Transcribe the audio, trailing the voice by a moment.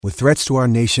With threats to our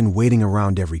nation waiting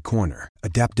around every corner,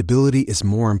 adaptability is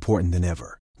more important than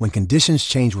ever. When conditions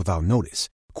change without notice,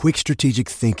 quick strategic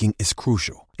thinking is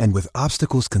crucial. And with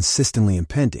obstacles consistently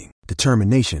impending,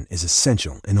 determination is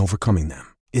essential in overcoming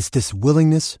them. It's this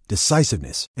willingness,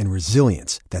 decisiveness, and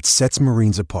resilience that sets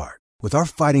Marines apart. With our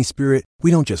fighting spirit, we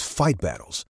don't just fight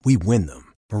battles, we win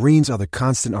them. Marines are the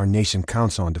constant our nation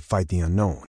counts on to fight the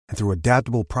unknown. And through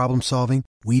adaptable problem solving,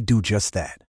 we do just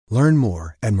that. Learn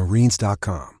more at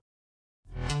marines.com.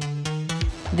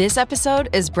 This episode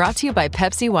is brought to you by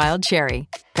Pepsi Wild Cherry.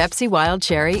 Pepsi Wild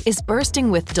Cherry is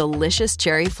bursting with delicious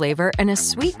cherry flavor and a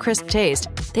sweet, crisp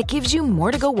taste that gives you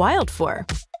more to go wild for.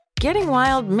 Getting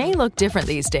wild may look different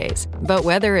these days, but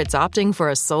whether it's opting for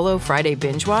a solo Friday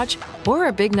binge watch or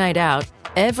a big night out,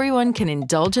 everyone can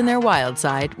indulge in their wild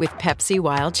side with Pepsi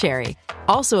Wild Cherry.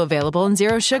 Also available in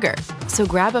Zero Sugar. So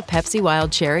grab a Pepsi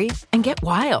Wild Cherry and get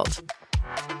wild.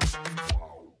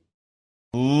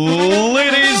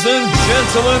 Ladies and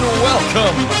gentlemen,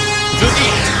 welcome to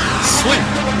Eat, Sleep,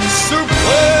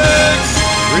 Suplex,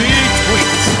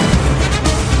 Retweet.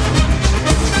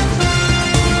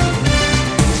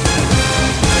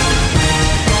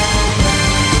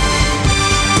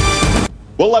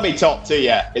 Well, let me talk to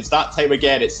you. It's that time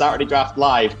again. It's Saturday Draft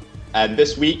Live. And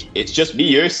this week, it's just me,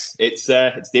 Use. It's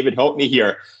David Hockney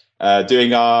here,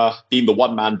 being the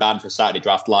one-man band for Saturday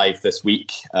Draft Live this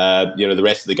week. The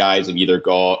rest of the guys have either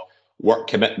got work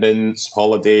commitments,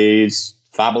 holidays,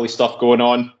 family stuff going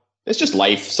on. It's just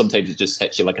life. Sometimes it just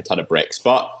hits you like a ton of bricks.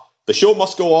 But the show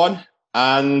must go on.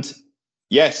 And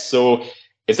yes, so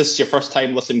if this is your first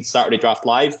time listening to Saturday Draft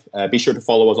Live, be sure to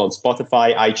follow us on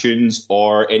Spotify, iTunes,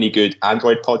 or any good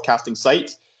Android podcasting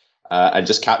site. And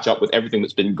just catch up with everything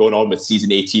that's been going on with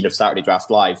season 18 of Saturday Draft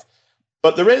Live.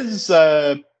 But there is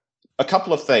a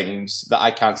couple of things that I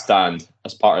can't stand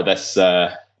as part of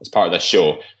this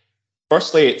show.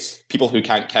 Firstly, it's people who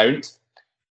can't count,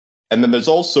 and then there's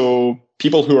also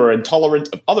people who are intolerant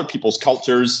of other people's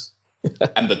cultures,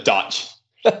 and the Dutch.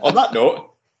 On that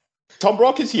note, Tom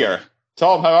Brock is here.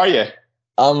 Tom, how are you?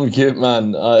 I'm good,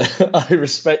 man. I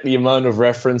respect the amount of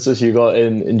references you got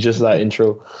in just that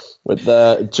intro with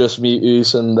Just Me,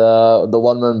 Oos, and the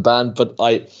one-man band. But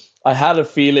I had a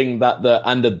feeling that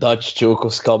the Dutch joke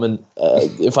was coming.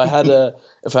 If I had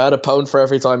a pound for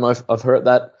every time I've heard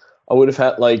that, I would have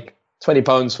had like 20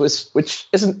 pounds, which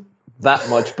isn't that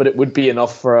much, but it would be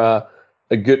enough for a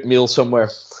good meal somewhere.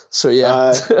 So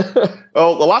yeah.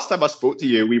 Well, the last time I spoke to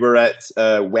you, we were at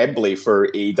Wembley for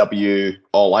AEW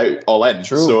All In.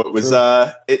 True, so it was.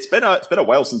 It's been a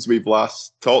while since we've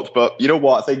last talked, but you know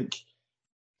what? I think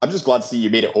I'm just glad to see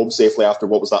you made it home safely after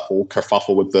what was that whole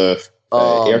kerfuffle with the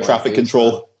air traffic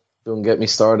control. Don't get me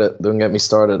started.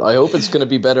 I hope it's going to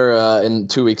be better in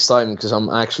 2 weeks' time, because I'm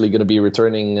actually going to be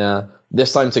returning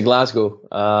this time to Glasgow in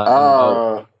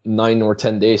about 9 or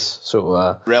 10 days.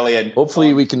 So brilliant.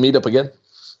 Hopefully we can meet up again.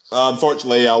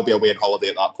 Unfortunately, I'll be away on holiday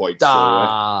at that point.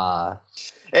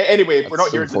 Anyway, we're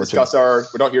not here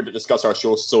to discuss our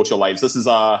social lives. This is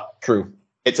true.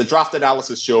 It's a draft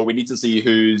analysis show. We need to see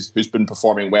who's been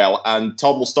performing well. And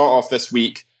Tom, will start off this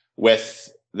week with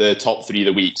the top three of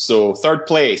the week. So third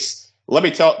place, let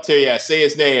me talk to you. Say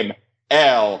his name.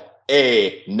 LA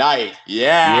Knight.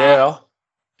 Yeah.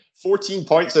 14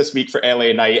 points this week for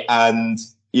LA Knight. And,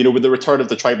 with the return of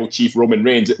the tribal chief Roman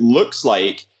Reigns, it looks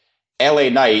like LA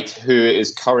Knight, who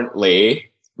is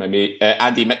currently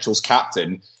Andy Mitchell's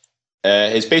captain,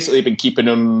 has basically been keeping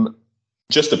him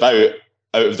just about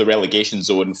out of the relegation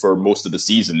zone for most of the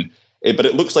season. But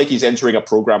it looks like he's entering a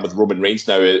program with Roman Reigns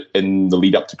now in the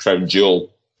lead up to Crown Jewel.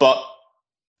 But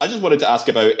I just wanted to ask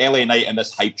about LA Knight and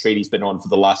this hype train he's been on for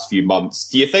the last few months.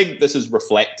 Do you think this is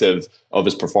reflective of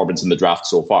his performance in the draft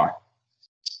so far?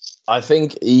 I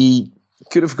think he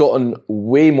could have gotten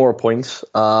way more points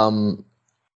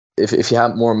if he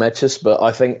had more matches, but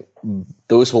I think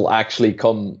those will actually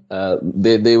come.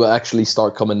 They will actually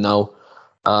start coming now.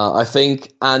 I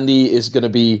think Andy is going to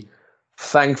be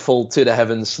thankful to the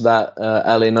heavens that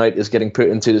LA Knight is getting put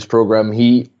into this program.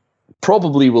 He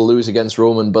probably will lose against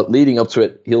Roman, but leading up to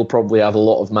it, he'll probably have a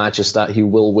lot of matches that he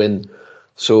will win.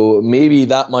 So maybe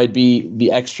that might be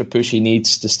the extra push he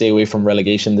needs to stay away from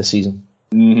relegation this season.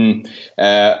 Mm-hmm.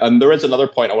 And there is another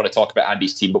point I want to talk about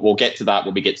Andy's team, but we'll get to that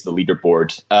when we get to the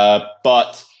leaderboard.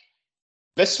 But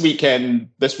this week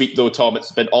though, Tom,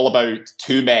 it's been all about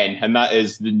two men, and that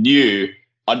is the new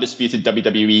undisputed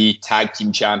WWE Tag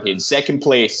Team Champion. Second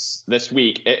place this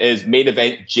week, it is main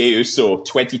event Jey Uso,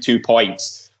 22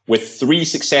 points, with 3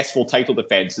 successful title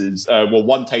defenses.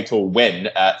 One title win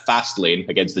at Fastlane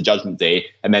against the Judgment Day,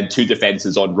 and then 2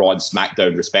 defenses on Raw and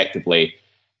SmackDown, respectively,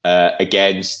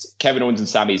 against Kevin Owens and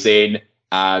Sami Zayn,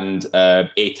 and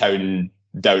A-Town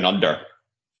Down Under.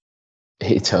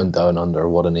 A-Town Down Under,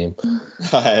 what a name.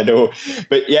 I know.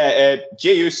 But yeah,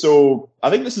 Jey Uso, I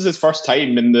think this is his first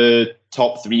time in the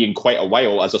top 3 in quite a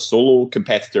while as a solo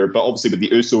competitor, but obviously with the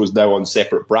Usos now on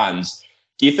separate brands.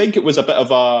 Do you think it was a bit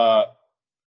of a...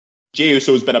 Jey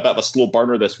Uso's been a bit of a slow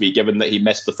burner this week, given that he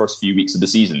missed the first few weeks of the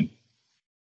season?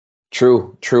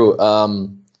 True.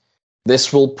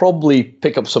 This will probably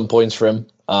pick up some points for him.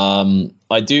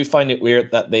 I do find it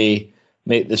weird that they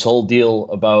make this whole deal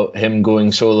about him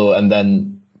going solo and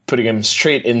then putting him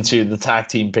straight into the tag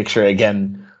team picture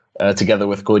again, together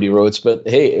with Cody Rhodes. But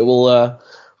hey, it will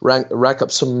rack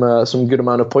up some good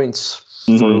amount of points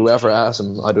for whoever has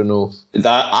him. I don't know.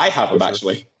 That I have him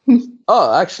actually.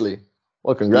 Oh, actually.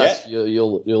 Well, congrats. Yeah.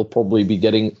 You'll probably be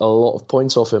getting a lot of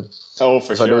points off him. Oh,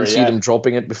 for sure. I don't see them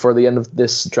dropping it before the end of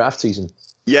this draft season.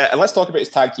 Yeah, and let's talk about his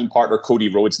tag team partner, Cody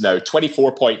Rhodes now.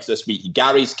 24 points this week.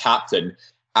 Gary's captain.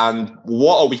 And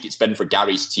what a week it's been for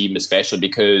Gary's team, especially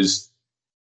because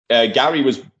Gary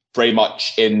was very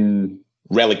much in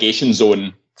relegation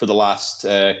zone for the last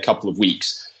couple of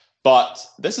weeks. But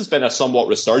this has been a somewhat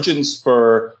resurgence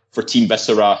for Team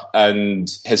Viscera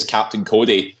and his captain,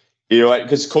 Cody. You know,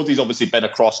 because Cody's obviously been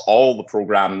across all the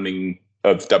programming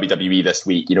of WWE this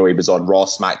week. You know, he was on Raw,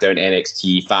 SmackDown,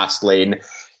 NXT, Fastlane.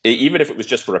 Even if it was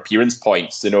just for appearance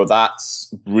points, you know,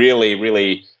 that's really,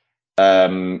 really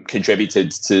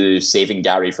contributed to saving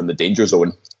Gary from the danger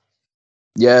zone.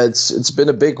 Yeah, it's been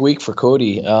a big week for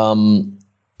Cody.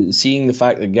 Seeing the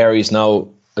fact that Gary's now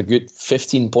a good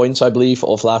 15 points, I believe,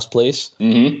 off last place.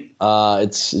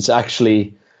 It's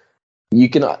actually... You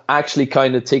can actually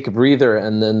kind of take a breather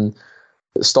and then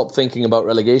stop thinking about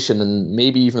relegation and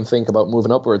maybe even think about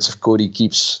moving upwards if Cody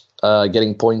keeps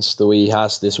getting points the way he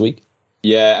has this week.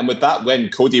 Yeah, and with that win,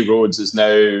 Cody Rhodes has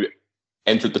now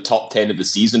entered the top 10 of the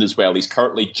season as well. He's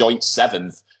currently joint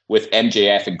 7th with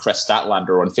MJF and Chris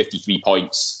Statlander on 53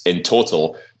 points in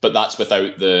total, but that's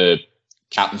without the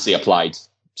captaincy applied.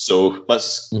 So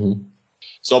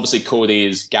So obviously Cody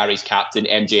is Gary's captain,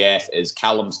 MJF is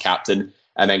Callum's captain,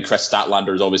 and then Chris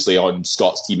Statlander is obviously on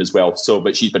Scott's team as well. So,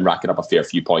 but she's been racking up a fair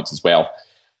few points as well.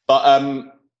 But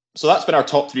so that's been our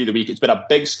top 3 of the week. It's been a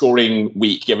big scoring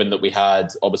week, given that we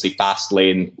had obviously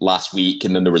Fastlane last week,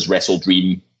 and then there was Wrestle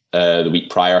Dream the week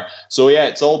prior. So yeah,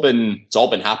 it's all been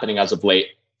happening as of late.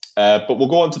 But we'll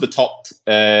go on to the top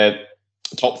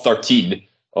 13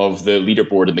 of the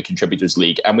leaderboard in the Contributors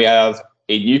League, and we have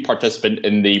a new participant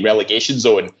in the relegation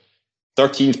zone,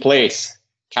 13th place.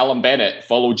 Callum Bennett,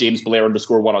 follow James Blair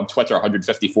 _1 on Twitter,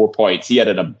 154 points. He had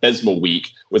an abysmal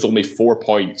week with only 4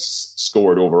 points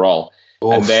scored overall.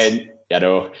 Oof. And then,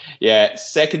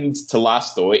 second to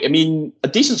last though. I mean, a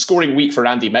decent scoring week for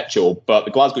Andy Mitchell, but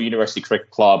the Glasgow University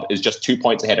Cricket Club is just 2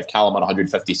 points ahead of Callum on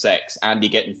 156. Andy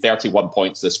getting 31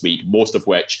 points this week, most of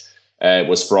which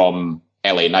was from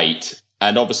LA Knight.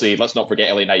 And obviously, let's not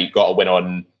forget LA Knight got a win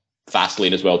on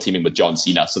Fastlane as well, teaming with John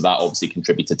Cena. So that obviously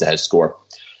contributed to his score.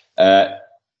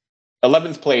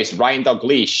 11th place, Ryan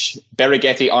Dalgleish,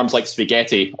 Berrigetti Arms Like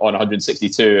Spaghetti on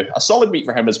 162. A solid week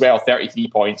for him as well, 33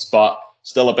 points, but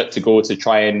still a bit to go to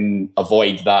try and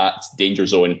avoid that danger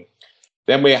zone.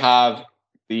 Then we have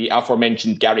the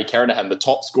aforementioned Gary Kernahan, the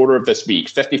top scorer of this week,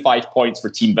 55 points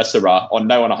for Team Viscera, on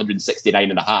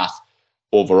 169.5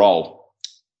 overall.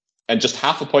 And just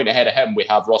half a point ahead of him, we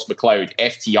have Ross McLeod,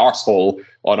 FT Arsehole,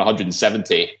 on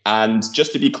 170. And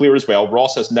just to be clear as well,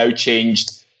 Ross has now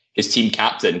changed his team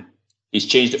captain. He's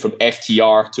changed it from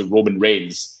FTR to Roman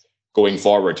Reigns going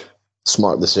forward.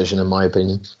 Smart decision, in my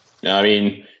opinion. I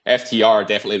mean, FTR,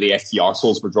 definitely the FTR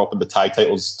souls were dropping the tag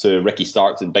titles to Ricky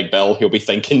Starks and Big Bill, he'll be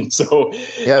thinking. So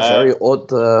yeah,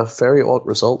 very odd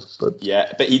result. But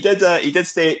yeah, but he did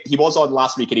say, he was on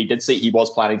last week and he did say he was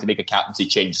planning to make a captaincy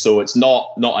change. So it's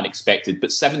not unexpected,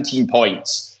 but 17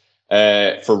 points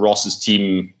for Ross's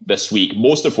team this week,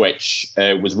 most of which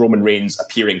was Roman Reigns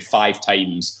appearing 5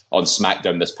 times on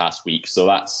SmackDown this past week. So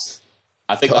that's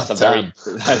a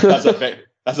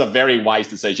very wise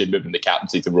decision, moving the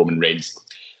captaincy to Roman Reigns.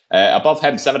 Above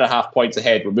him, 7.5 points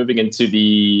ahead. We're moving into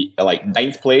the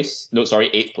 8th place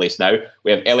now.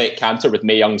 We have Elliot Cantor with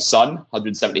Mae Young's son,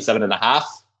 177.5.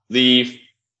 The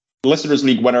Listeners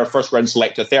League winner, first round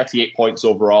selector, 38 points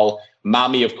overall.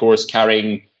 Mami, of course,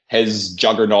 carrying his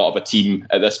juggernaut of a team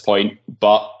at this point,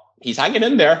 but he's hanging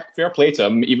in there. Fair play to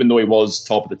him, even though he was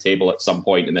top of the table at some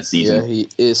point in this season. Yeah, he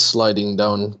is sliding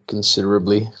down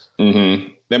considerably.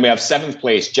 Mm-hmm. Then we have 7th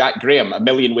place, Jack Graham, A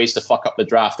Million Ways to Fuck Up the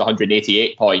Draft,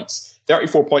 188 points.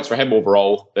 34 points for him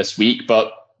overall this week,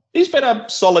 but he's been a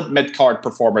solid mid-card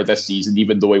performer this season,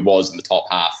 even though he was in the top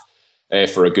half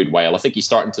for a good while. I think he's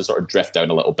starting to sort of drift down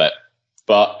a little bit.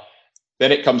 But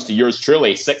then it comes to yours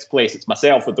truly, 6th place. It's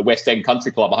myself with the West End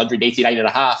Country Club,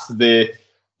 189.5.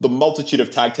 The multitude of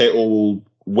tag title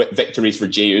victories for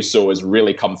Jey Uso has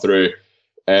really come through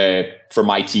for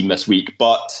my team this week.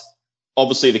 But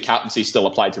obviously the captaincy still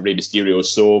applied to Rey Mysterio,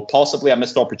 so possibly a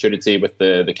missed opportunity with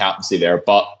the captaincy there.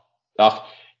 But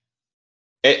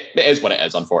it is what it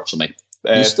is, unfortunately.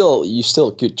 You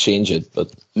still could change it,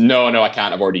 but no, I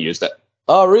can't. I've already used it.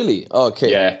 Oh, really?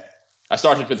 Okay. Yeah, I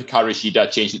started with the Hikaru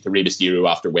Shida, changed it to Rey Mysterio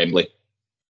after Wembley.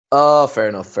 Oh, fair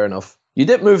enough. You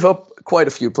did move up quite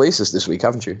a few places this week,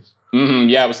 haven't you? Mm-hmm,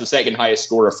 yeah, I was the second highest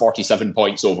scorer, 47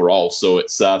 points overall. So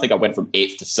it's I think I went from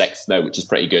 8th to 6th now, which is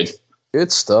pretty good.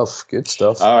 Good stuff.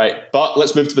 All right, but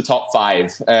let's move to the top 5.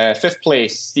 5th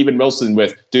place, Stephen Wilson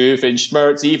with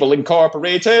Doofenshmirtz Evil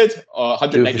Incorporated.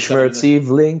 197.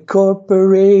 Evil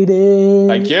Incorporated.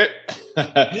 Thank you.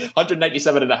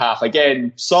 197.5.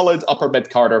 Again, solid upper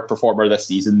mid-carder performer this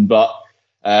season, but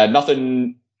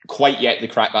nothing quite yet to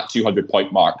crack that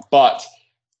 200-point mark. But,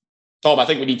 Tom, I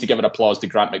think we need to give an applause to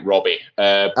Grant McRobbie.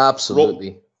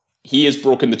 Absolutely. He has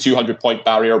broken the 200-point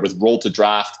barrier with Roll to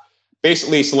Draft,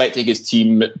 basically selecting his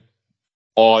team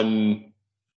on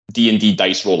D&D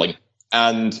dice rolling.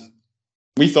 And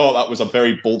we thought that was a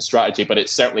very bold strategy, but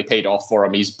it's certainly paid off for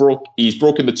him. He's broken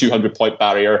the 200-point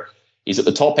barrier. He's at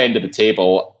the top end of the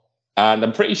table. And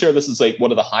I'm pretty sure this is like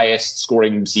one of the highest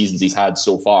scoring seasons he's had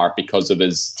so far because of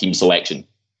his team selection.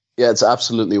 Yeah, it's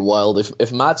absolutely wild.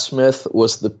 If Matt Smith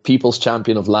was the People's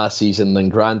Champion of last season, then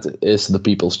Grant is the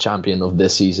People's Champion of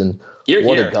this season.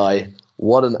 What a guy.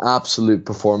 What an absolute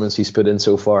performance he's put in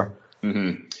so far.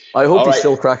 Mm-hmm. I hope he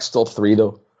still cracks top 3,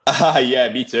 though.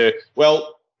 Yeah, me too.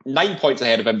 Well, 9 points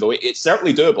ahead of him, though. It's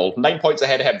certainly doable. 9 points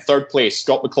ahead of him. 3rd place,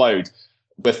 Scott McLeod,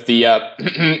 with the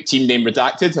team name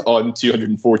redacted on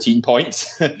 214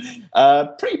 points.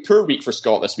 Pretty poor week for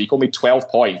Scott this week. Only 12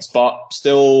 points, but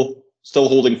still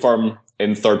holding firm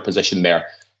in 3rd position there.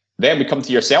 Then we come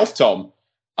to yourself, Tom.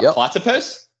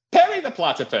 Platypus? Perry the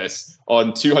Platypus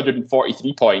on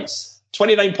 243 points.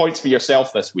 29 points for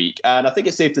yourself this week. And I think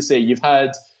it's safe to say you've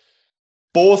had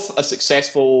both a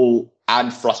successful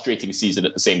and frustrating season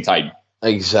at the same time.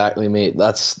 Exactly, mate.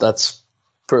 That's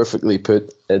perfectly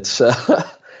put.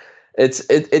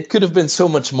 It could have been so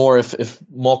much more if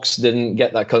Mox didn't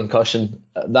get that concussion.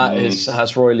 That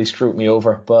has royally screwed me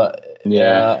over. But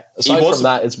aside from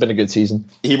that, it's been a good season.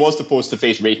 He was supposed to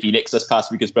face Rey Fenix this past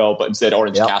week as well, but instead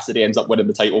Orange Cassidy ends up winning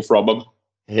the title from him.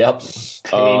 Yep.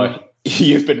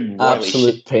 You've been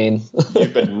absolute pain.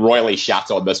 You've been royally shat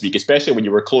on this week, especially when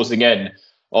you were closing in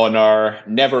on our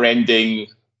never-ending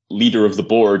leader of the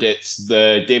board. It's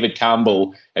the David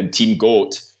Campbell and Team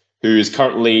GOAT, who is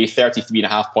currently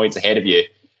 33.5 points ahead of you.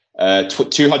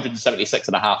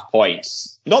 276.5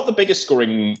 points. Not the biggest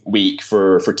scoring week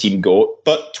for Team GOAT,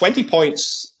 but 20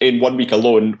 points in 1 week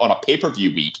alone on a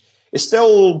pay-per-view week is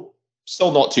still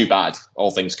not too bad,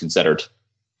 all things considered.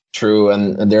 True,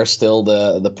 and there's still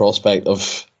the prospect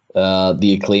of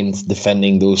the Acclaimed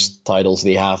defending those titles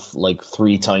they have like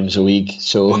 3 times a week.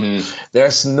 So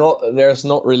there's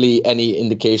not really any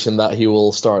indication that he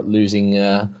will start losing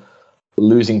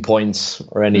points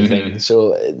or anything.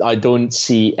 So I don't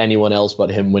see anyone else but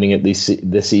him winning it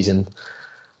this season.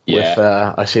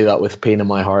 Yeah, I say that with pain in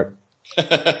my heart.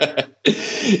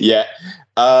 Yeah.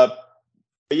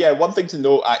 But yeah, one thing to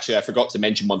note, actually, I forgot to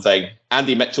mention one thing.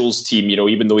 Andy Mitchell's team,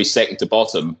 even though he's second to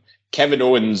bottom, Kevin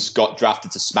Owens got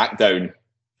drafted to SmackDown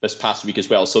this past week as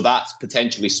well. So that's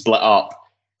potentially split up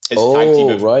his tag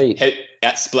team.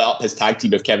 That split up his tag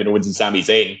team of Kevin Owens and Sami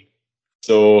Zayn.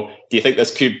 So do you think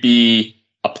this could be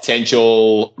a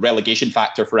potential relegation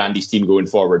factor for Andy's team going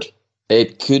forward?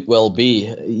 It could well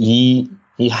be.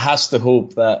 He has to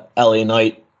hope that LA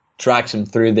Knight tracks him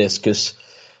through this, because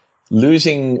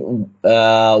losing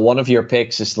one of your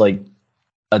picks is like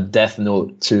a death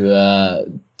note to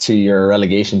your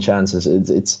relegation chances.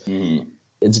 It's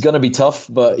going to be tough,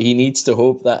 but he needs to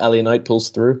hope that LA Knight pulls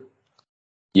through.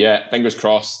 Yeah, fingers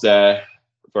crossed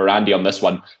for Andy on this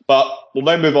one. But we'll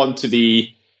now move on to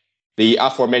the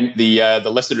aforementioned the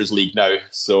Listeners League now.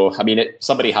 So I mean,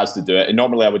 somebody has to do it, and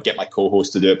normally I would get my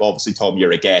co-host to do it, but obviously Tom,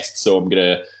 you're a guest, so I'm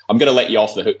gonna let you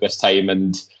off the hook this time,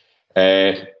 and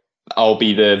I'll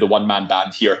be the one-man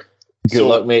band here. Good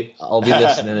luck, mate. I'll be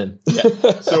listening in.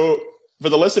 Yeah. So for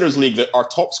the Listeners League, our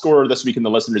top scorer this week in the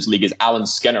Listeners League is Alan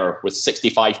Skinner with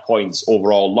 65 points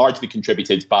overall, largely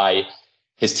contributed by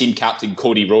his team captain,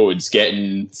 Cody Rhodes,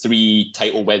 getting 3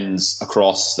 title wins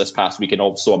across this past week and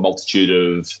also a multitude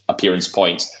of appearance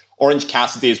points. Orange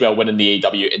Cassidy as well, winning the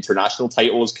AEW International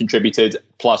title, has contributed,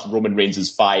 plus Roman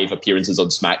Reigns' 5 appearances on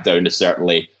SmackDown has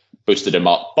certainly boosted him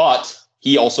up. But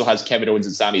he also has Kevin Owens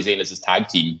and Sami Zayn as his tag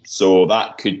team. So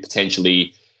that could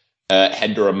potentially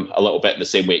hinder him a little bit in the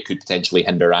same way it could potentially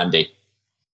hinder Randy.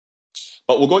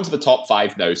 But we'll go into the top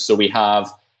 5 now. So we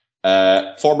have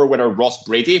former winner Ross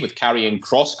Brady with Karrion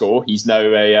Krosko. He's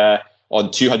now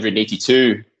on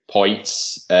 282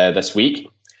 points this week.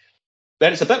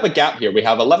 Then it's a bit of a gap here. We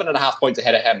have 11.5 points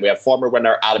ahead of him. We have former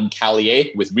winner Adam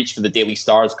Callier with Reach for the Daily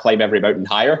Stars, Climb Every Mountain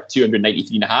Higher,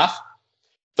 293.5.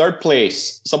 Third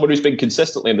place, someone who's been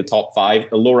consistently in the top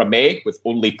 5, Laura May with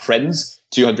Only Prince,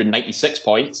 296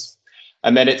 points.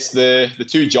 And then it's the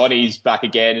two Johnnies back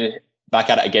at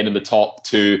it again in the top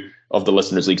 2 of the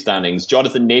Listeners' League standings.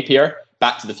 Jonathan Napier,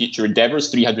 Back to the Future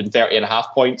Endeavours, 330.5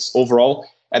 points overall.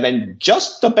 And then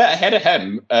just a bit ahead of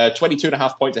him,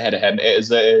 22.5 points ahead of him,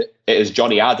 it is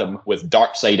Johnny Adam with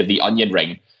Dark Side of the Onion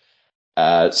Ring.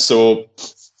 So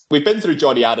we've been through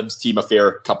Johnny Adam's team a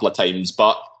fair couple of times,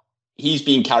 but he's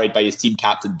being carried by his team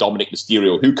captain, Dominic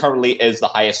Mysterio, who currently is the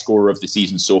highest scorer of the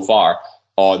season so far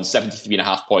on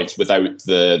 73.5 points without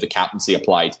the captaincy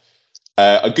applied.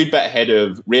 A good bit ahead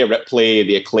of Rhea Ripley,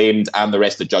 The Acclaimed, and the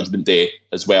rest of Judgment Day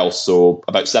as well. So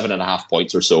about 7.5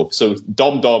 points or so. So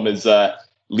Dom is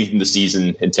leading the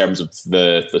season in terms of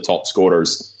the top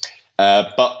scorers.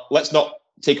 But let's not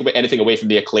take anything away from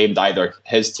The Acclaimed either.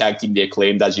 His tag team, The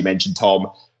Acclaimed, as you mentioned,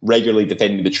 Tom, regularly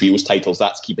defending the trios titles.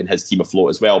 That's keeping his team afloat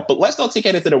as well. But let's not take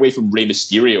anything away from Rey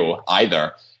Mysterio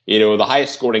either. You know, the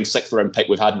highest scoring 6th round pick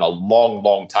we've had in a long,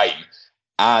 long time.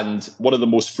 And one of the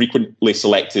most frequently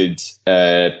selected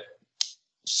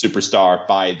superstar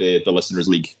by the Listeners'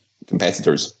 League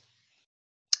competitors.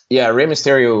 Yeah, Rey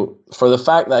Mysterio, for the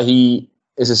fact that he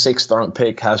is a 6th round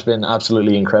pick, has been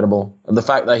absolutely incredible. And the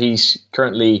fact that he's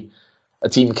currently a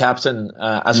team captain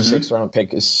as a 6th round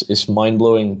pick is mind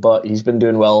blowing. But he's been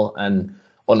doing well, and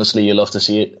honestly, you love to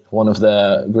see it. One of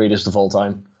the greatest of all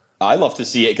time. I love to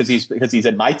see it because he's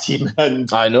in my team,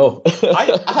 and I know.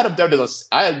 I had him down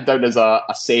as a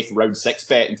safe round 6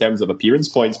 bet in terms of appearance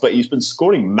points, but he's been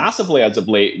scoring massively as of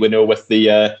late. We know with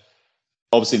the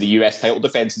obviously the US title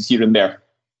defenses here and there.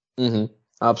 Mm-hmm.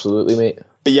 Absolutely, mate.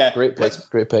 But yeah, great pick.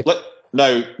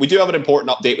 Now we do have an important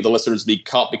update with the Listeners' League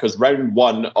Cup because round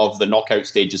 1 of the knockout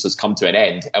stages has come to an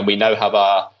end, and we now have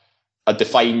a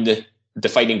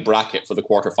defining bracket for the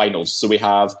quarterfinals. So we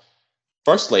have.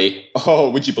 Firstly,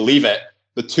 would you believe it?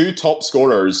 The 2 top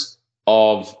scorers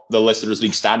of the Listeners'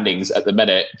 League standings at the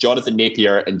minute, Jonathan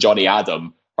Napier and Johnny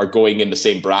Adam, are going in the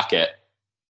same bracket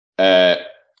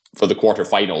for the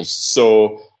quarterfinals.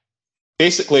 So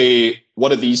basically,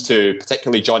 one of these two,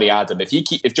 particularly Johnny Adam,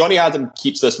 if Johnny Adam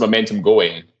keeps this momentum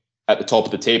going at the top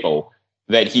of the table,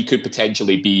 then he could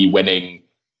potentially be winning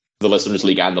the Listeners'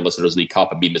 League and the Listeners' League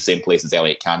Cup and be in the same place as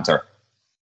Elliot Cantor.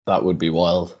 That would be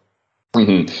wild.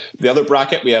 Mm-hmm. The other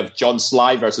bracket, we have John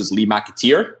Sly versus Lee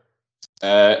McAteer.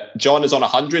 John is on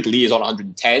 100, Lee is on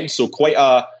 110, so quite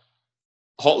a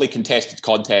hotly contested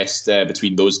contest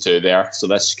between those two there, so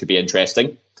this could be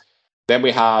interesting. Then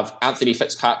we have Anthony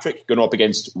Fitzpatrick going up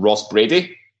against Ross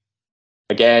Brady.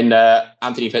 Again,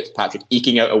 Anthony Fitzpatrick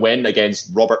eking out a win against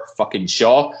Robert fucking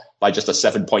Shaw by just a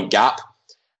 7-point gap.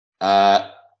 And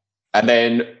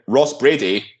then Ross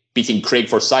Brady beating Craig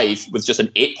Forsyth with just an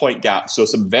 8-point gap. So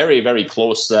some very, very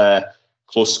close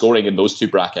scoring in those 2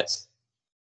 brackets.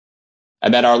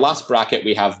 And then our last bracket,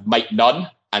 we have Mike Nunn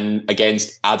and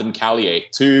against Adam Callier.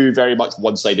 2 very much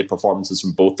one-sided performances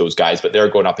from both those guys, but they're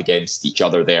going up against each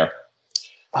other there.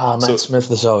 Matt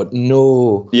Smith is out.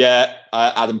 No. Yeah,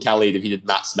 Adam Callier defeated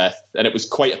Matt Smith, and it was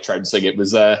quite a trouncing. It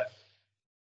was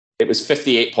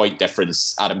 58-point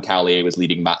difference. Adam Callier was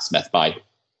leading Matt Smith by.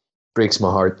 Breaks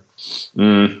my heart.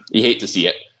 You hate to see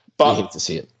it. But you hate to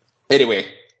see it. Anyway,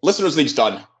 Listeners' League's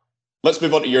done. Let's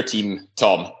move on to your team,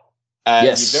 Tom.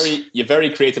 Yes. You very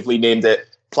creatively named it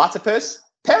Platypus.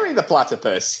 Perry the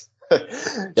Platypus.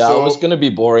 Yeah, I was going to be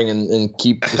boring and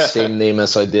keep the same name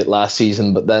as I did last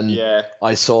season, but then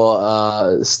I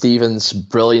saw Steven's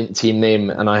brilliant team name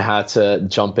and I had to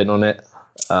jump in on it.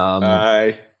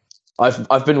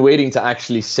 I've been waiting to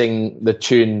actually sing the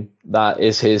tune that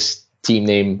is his team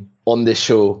name on this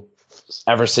show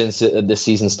ever since this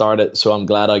season started, so I'm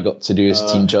glad I got to do his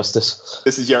team justice.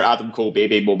 This is your Adam Cole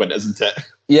baby moment, isn't it?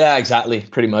 Yeah, exactly,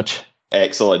 pretty much.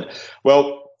 Excellent.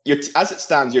 Well, as it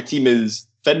stands, your team is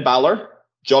Finn Balor,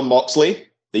 Jon Moxley,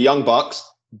 the Young Bucks,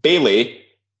 Bayley,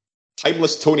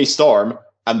 Timeless Tony Storm,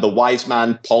 and the Wise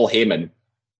Man Paul Heyman.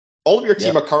 All of your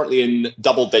team are currently in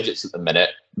double digits at the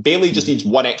minute. Bayley just needs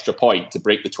 1 extra point to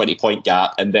break the 20-point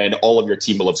gap, and then all of your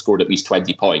team will have scored at least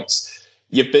 20 points.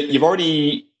 You've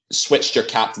already switched your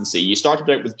captaincy. You started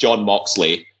out with Jon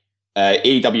Moxley,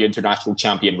 AEW International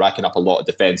Champion, racking up a lot of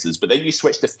defenses, but then you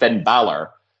switched to Finn Balor,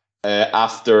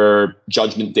 after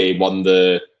Judgment Day won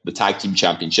the tag team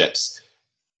championships.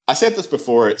 I said this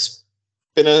before, it's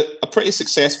been a pretty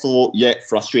successful yet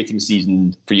frustrating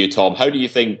season for you, Tom. How do you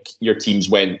think your teams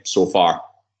went so far?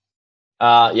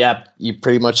 Yeah, you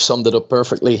pretty much summed it up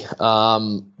perfectly.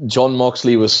 Jon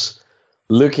Moxley was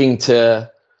looking to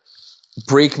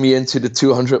break me into the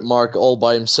 200 mark all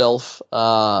by himself,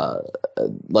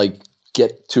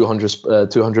 get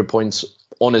 200 points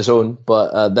on his own.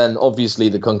 But then obviously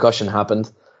the concussion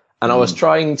happened. And I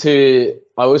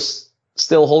was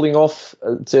still holding off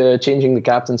to changing the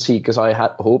captaincy because I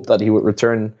had hoped that he would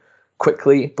return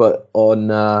quickly. But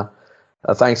on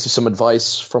thanks to some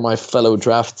advice from my fellow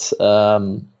draft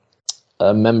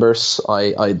members,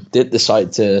 I did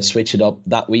decide to switch it up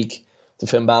that week to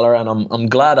Finn Balor, and I'm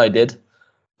glad I did.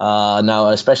 Now,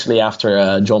 especially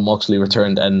after Jon Moxley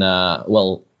returned and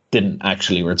didn't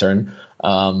actually return.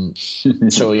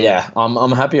 So yeah,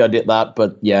 I'm happy I did that.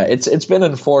 But yeah, it's been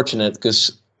unfortunate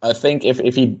because I think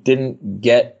if he didn't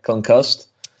get concussed,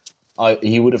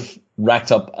 he would have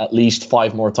racked up at least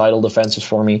 5 more title defenses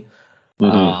for me,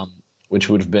 which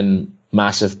would have been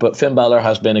massive. But Finn Balor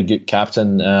has been a good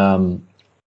captain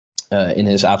in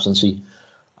his absency.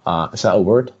 Is that a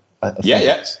word?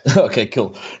 Yeah. Okay,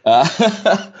 cool.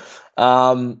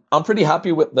 I'm pretty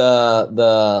happy with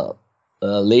the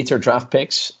later draft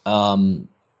picks. I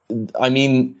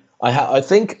mean, I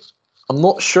think I'm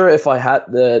not sure if I had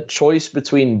the choice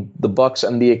between the Bucks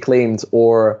and the Acclaimed,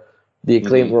 or the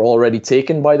Acclaimed were already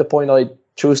taken by the point I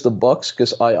chose the Bucks,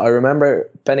 because I remember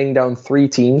penning down 3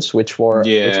 teams, which were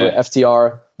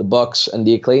FTR, the Bucks, and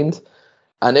the Acclaimed.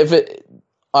 And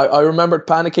I remembered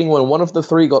panicking when one of the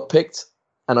 3 got picked,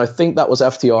 and I think that was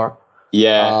FTR.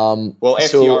 Yeah. FTR.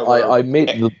 So I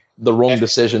made the wrong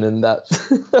decision in that.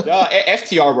 No,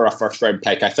 FTR were a first round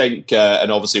pick, I think,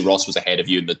 and obviously Ross was ahead of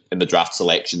you in the draft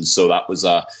selection. So that was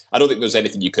I don't think there's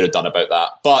anything you could have done about that.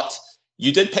 But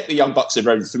you did pick the Young Bucks in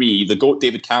round 3. The GOAT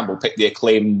David Campbell picked the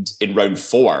Acclaimed in round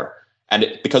 4,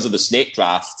 and because of the snake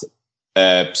draft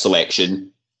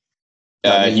selection,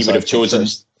 he would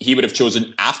have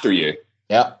chosen after you.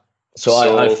 Yeah.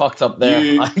 So I fucked up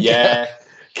there.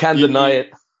 Can't deny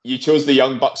it. You chose the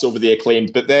Young Bucks over the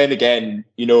Acclaimed, but then again,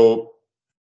 were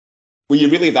you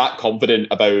really that confident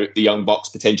about the Young Bucks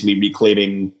potentially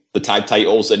reclaiming the tag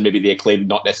titles, and maybe the Acclaimed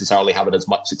not necessarily having as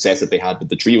much success as they had with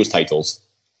the trios titles?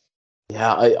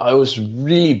 Yeah, I was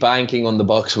really banking on the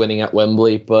Bucks winning at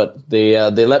Wembley, but they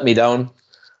let me down.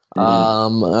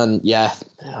 And yeah,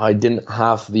 I didn't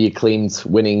have the Acclaimed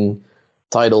winning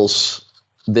titles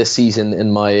this season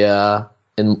in my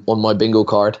on my bingo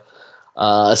card.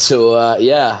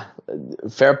 Yeah,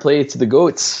 fair play to the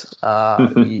GOATs.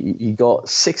 He got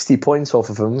 60 points off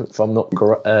of him, if I'm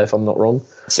not wrong.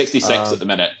 66 at the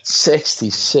minute.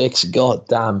 66, god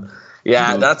damn.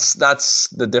 Yeah, that's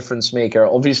the difference maker.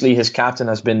 Obviously, his captain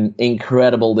has been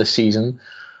incredible this season.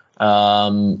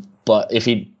 But if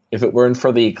it weren't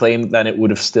for the Acclaim, then it would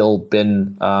have still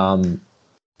been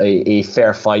a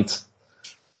fair fight.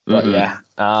 But yeah,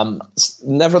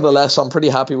 nevertheless, I'm pretty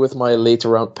happy with my later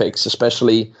round picks,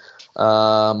 especially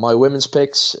my women's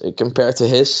picks compared to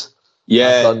his. Yeah,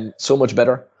 I've done so much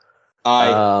better.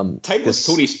 Timeless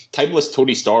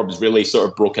Toni Storm's really sort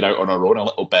of broken out on her own a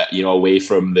little bit, away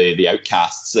from the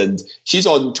outcasts, and she's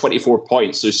on 24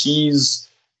 points, so she's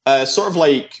sort of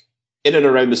like in and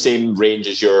around the same range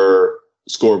as your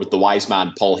score with the wise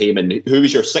man Paul Heyman, who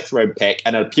was your 6th round pick,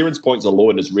 and appearance points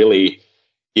alone has really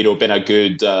been a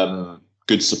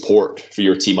good support for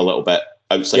your team a little bit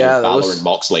outside of Balor and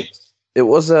Moxley. It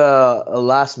was a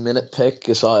last minute pick,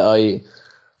 because I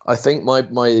think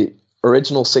my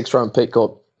original 6th round pick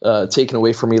got taken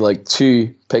away from me like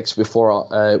 2 picks before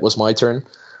it was my turn.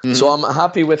 So I'm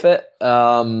happy with it,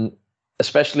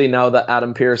 especially now that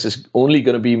Adam Pearce is only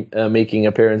going to be making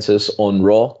appearances on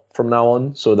Raw from now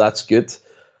on, so that's good.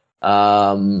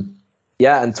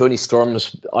 Yeah, and Toni Storm,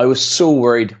 I was so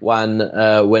worried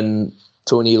when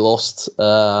Toni lost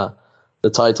the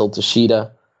title to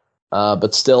Shida.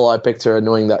 But still, I picked her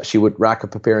knowing that she would rack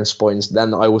up appearance points.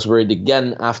 Then I was worried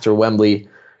again after Wembley,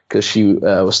 because she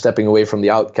was stepping away from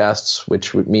the Outcasts,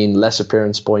 which would mean less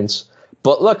appearance points.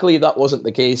 But luckily, that wasn't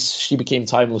the case. She became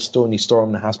Timeless Toni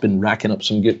Storm and has been racking up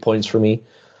some good points for me.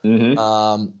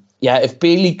 Yeah, if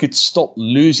Bayley could stop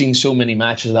losing so many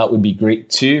matches, that would be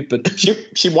great too. But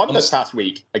she won this past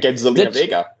week against Zelina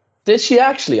Vega. Did she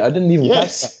actually? I didn't even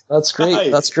catch that. That's great.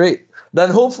 Nice. That's great. Then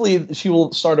hopefully she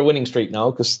will start a winning streak now,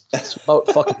 because it's about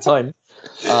fucking time.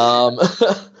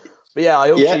 But yeah, I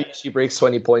hope she breaks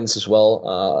 20 points as well.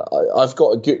 I've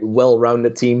got a good,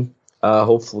 well-rounded team.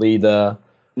 Hopefully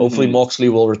Moxley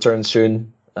will return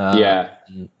soon.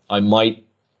 I might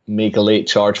make a late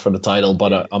charge for the title,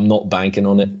 but I'm not banking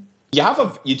on it.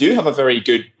 You do have a very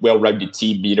good, well-rounded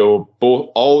team.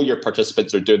 All your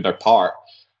participants are doing their part,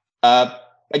 and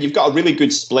you've got a really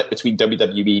good split between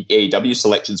WWE and AEW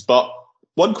selections. But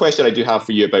one question I do have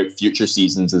for you about future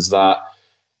seasons is that,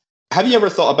 have you ever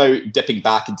thought about dipping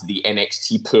back into the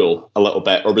NXT pool a little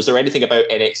bit, or was there anything about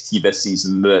NXT this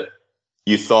season that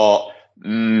you thought,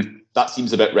 that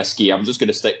seems a bit risky, I'm just going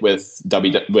to stick with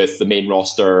the main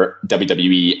roster,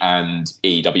 WWE and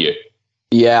AEW?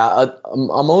 Yeah,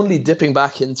 I'm only dipping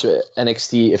back into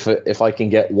NXT if I can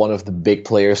get one of the big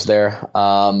players there.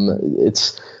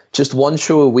 It's just one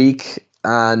show a week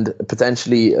and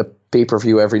potentially a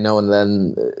pay-per-view every now and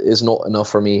then is not enough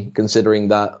for me, considering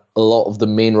that a lot of the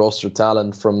main roster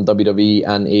talent from WWE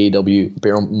and AEW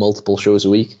appear on multiple shows a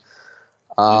week.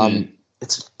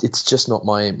 It's just not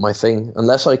my thing.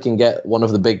 Unless I can get one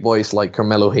of the big boys like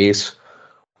Carmelo Hayes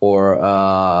or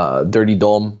Dirty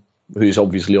Dom, who's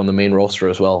obviously on the main roster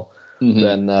as well,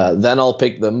 then I'll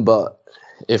pick them. But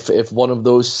if one of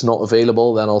those is not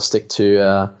available, then I'll stick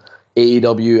to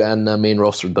AEW and main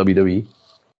roster WWE.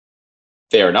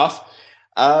 Fair enough.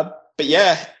 But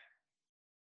yeah,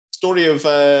 story of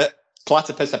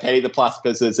Platypus, a Penny the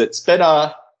Platypuses. It's been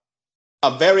a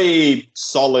very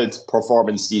solid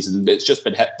performance season. It's just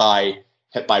been hit by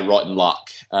rotten luck.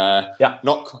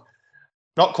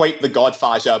 Not quite the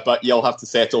Godfather, but you'll have to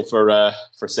settle for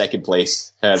second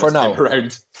place for now.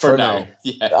 For now.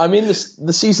 Yeah. I mean,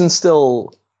 the season's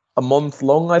still a month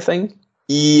long, I think.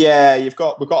 Yeah, we've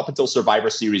got up until Survivor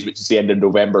Series, which is the end of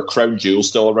November. Crown Jewel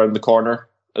still around the corner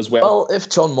as well. Well, if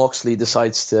Jon Moxley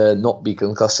decides to not be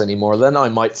concussed anymore, then I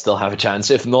might still have a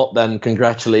chance. If not, then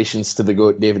congratulations to the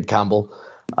GOAT, David Campbell.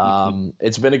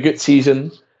 It's been a good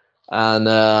season, and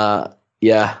I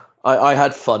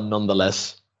had fun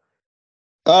nonetheless.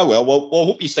 Oh, well, we'll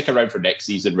hope you stick around for next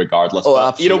season regardless. Oh, but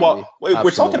absolutely. You know what?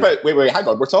 We're talking about... Wait, hang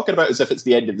on. We're talking about as if it's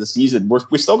the end of the season.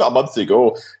 We've still got a month to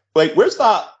go. Like, where's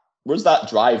that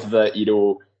drive that,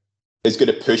 is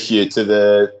going to push you to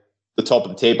the top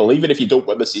of the table? Even if you don't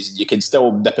win the season, you can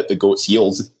still nip at the GOAT's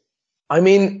heels. I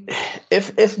mean,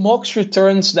 if Mox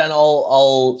returns, then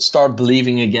I'll start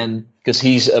believing again, because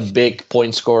he's a big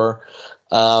point scorer.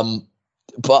 But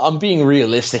I'm being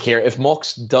realistic here. If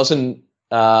Mox doesn't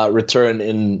return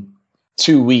in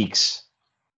 2 weeks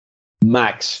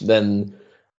max, then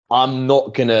I'm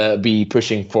not gonna be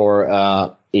pushing for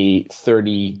a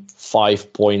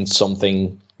 35 point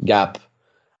something gap.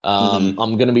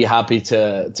 I'm gonna be happy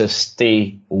to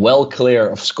stay well clear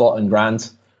of Scott and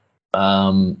Grant.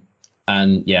 And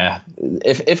yeah,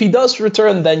 if he does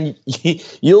return, then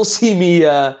you'll see me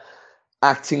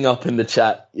acting up in the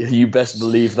chat. You best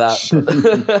believe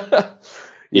that.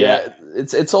 Yeah,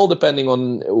 it's all depending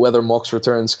on whether Mox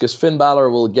returns, because Finn Balor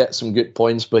will get some good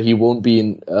points, but he won't be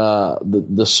in,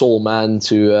 the sole man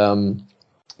to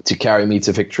carry me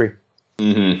to victory.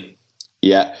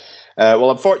 Yeah.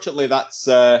 Well, unfortunately, that's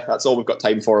all we've got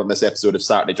time for on this episode of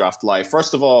Saturday Draft Live.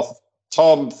 First of all,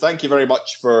 Tom, thank you very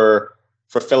much for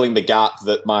filling the gap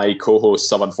that my co-hosts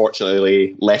have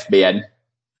unfortunately left me in.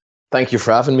 Thank you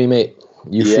for having me, mate.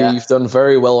 You've done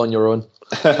very well on your own.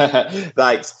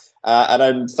 Thanks.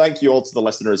 And thank you all to the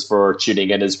listeners for tuning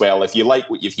in as well. If you like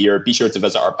what you've heard, be sure to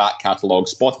visit our back catalogue,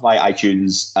 Spotify,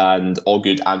 iTunes, and all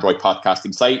good Android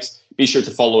podcasting sites. Be sure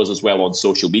to follow us as well on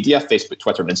social media, Facebook,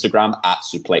 Twitter, and Instagram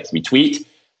 @SuplexRetweet.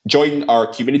 Join our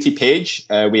community page.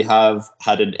 We have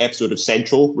had an episode of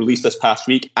Central released this past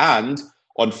week, and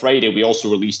on Friday, we also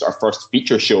released our first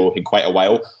feature show in quite a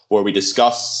while, where we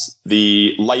discuss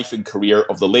the life and career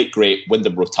of the late, great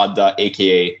Wyndham Rotunda,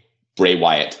 a.k.a. Bray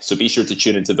Wyatt. So be sure to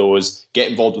tune into those, get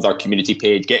involved with our community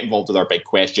page, get involved with our big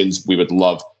questions. We would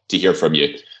love to hear from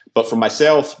you. But for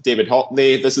myself, David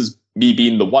Hockney, this is me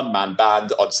being the one-man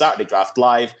band on Saturday Draft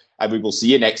Live, and we will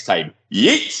see you next time.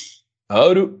 Yeet!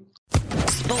 Howdy.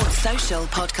 Sports Social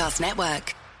Podcast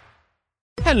Network.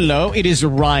 Hello, it is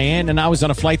Ryan, and I was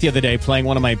on a flight the other day playing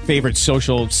one of my favorite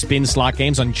social spin slot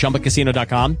games on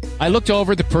ChumbaCasino.com. I looked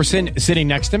over at the person sitting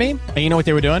next to me, and you know what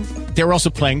they were doing? They were also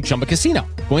playing Chumba Casino.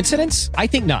 Coincidence? I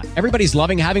think not. Everybody's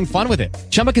loving having fun with it.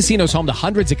 Chumba Casino is home to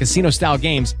hundreds of casino-style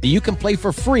games that you can play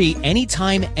for free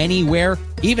anytime, anywhere,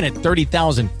 even at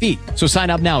 30,000 feet. So sign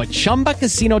up now at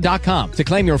ChumbaCasino.com to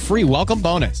claim your free welcome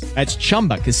bonus. That's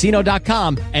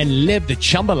ChumbaCasino.com and live the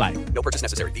Chumba life. No purchase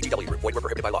necessary. VGW. Void where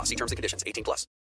prohibited by law. See terms and conditions. 18+.